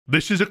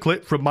This is a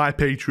clip from my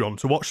Patreon.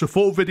 To watch the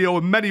full video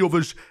and many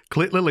others,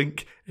 click the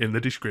link in the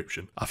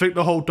description. I think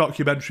the whole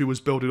documentary was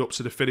building up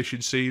to the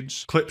finishing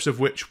scenes, clips of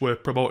which were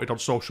promoted on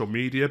social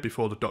media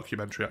before the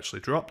documentary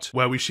actually dropped,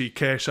 where we see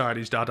KSI and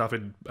his dad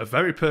having a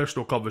very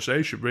personal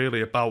conversation,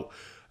 really, about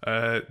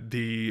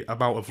the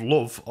amount of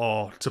love,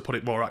 or to put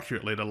it more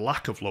accurately, the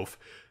lack of love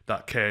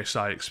that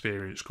KSI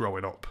experienced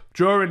growing up.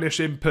 During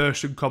this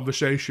in-person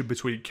conversation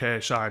between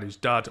KSI and his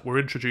dad, we're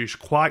introduced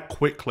quite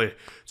quickly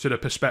to the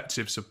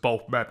perspectives of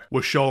both men.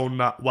 We're shown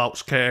that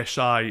whilst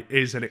KSI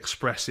is an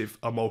expressive,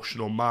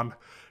 emotional man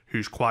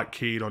who's quite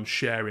keen on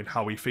sharing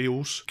how he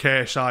feels,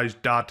 KSI's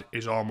dad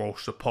is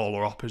almost the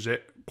polar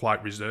opposite,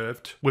 quite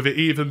reserved, with it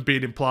even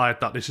being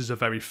implied that this is a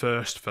very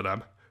first for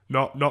them.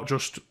 Not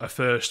just a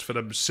first for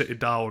them sitting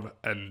down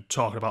and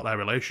talking about their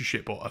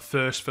relationship, but a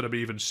first for them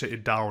even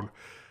sitting down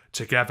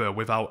together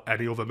without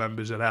any other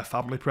members of their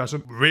family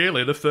present.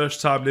 Really, the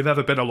first time they've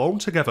ever been alone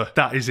together.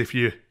 That is if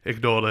you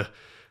ignore the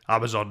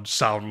Amazon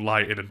sound,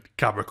 lighting and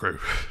camera crew.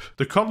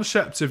 The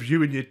concept of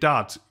you and your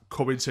dad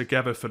coming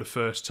together for the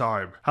first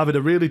time, having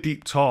a really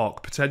deep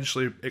talk,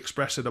 potentially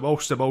expressing the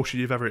most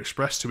emotion you've ever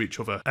expressed to each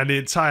other, and the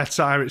entire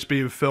time it's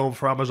being filmed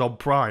for Amazon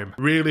Prime,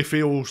 really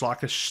feels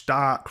like a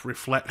stark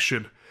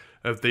reflection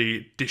of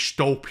the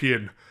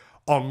dystopian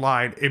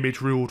online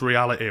image-ruled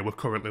reality we're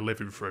currently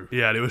living through.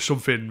 Yeah, there was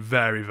something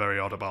very, very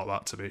odd about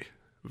that to me.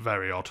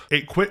 Very odd.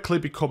 It quickly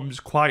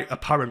becomes quite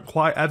apparent,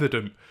 quite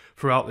evident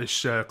throughout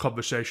this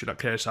conversation that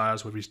KSI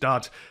has with his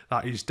dad,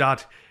 that his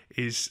dad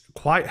is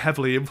quite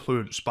heavily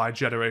influenced by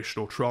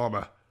generational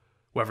trauma,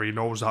 whether he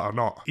knows that or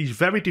not. He's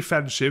very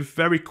defensive,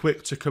 very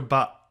quick to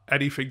combat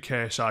anything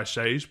KSI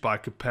says by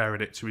comparing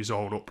it to his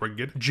own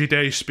upbringing.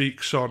 Jide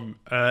speaks on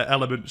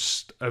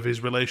elements of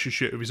his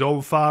relationship with his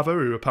own father,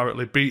 who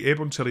apparently beat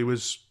him until he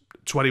was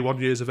 21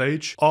 years of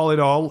age. All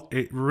in all,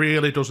 it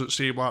really doesn't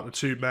seem like the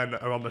two men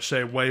are on the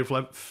same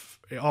wavelength.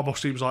 It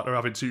almost seems like they're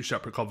having two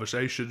separate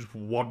conversations.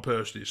 One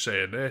person is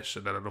saying this,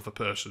 and then another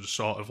person's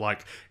sort of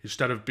like,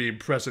 instead of being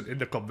present in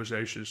the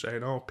conversation,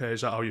 saying, oh, okay,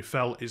 is that how you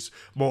felt? Is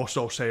more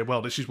so saying,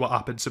 well, this is what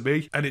happened to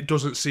me. And it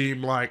doesn't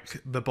seem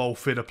like they're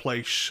both in a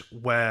place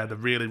where they're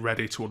really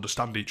ready to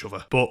understand each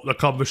other. But the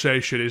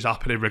conversation is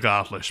happening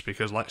regardless,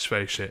 because let's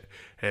face it,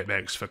 it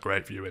makes for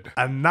great viewing.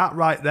 And that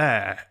right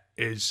there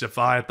is a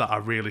vibe that I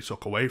really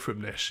took away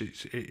from this.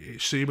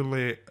 It's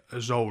seemingly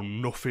as though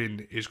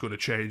nothing is going to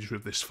change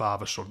with this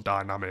father-son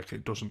dynamic.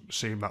 It doesn't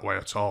seem that way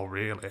at all,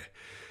 really.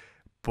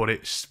 But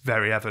it's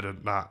very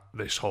evident that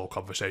this whole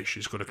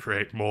conversation is going to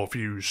create more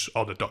views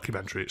on the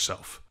documentary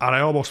itself. And I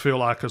almost feel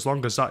like as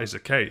long as that is the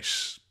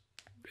case,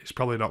 it's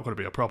probably not going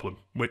to be a problem,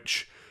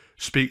 which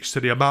speaks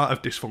to the amount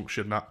of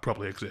dysfunction that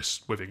probably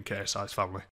exists within KSI's family.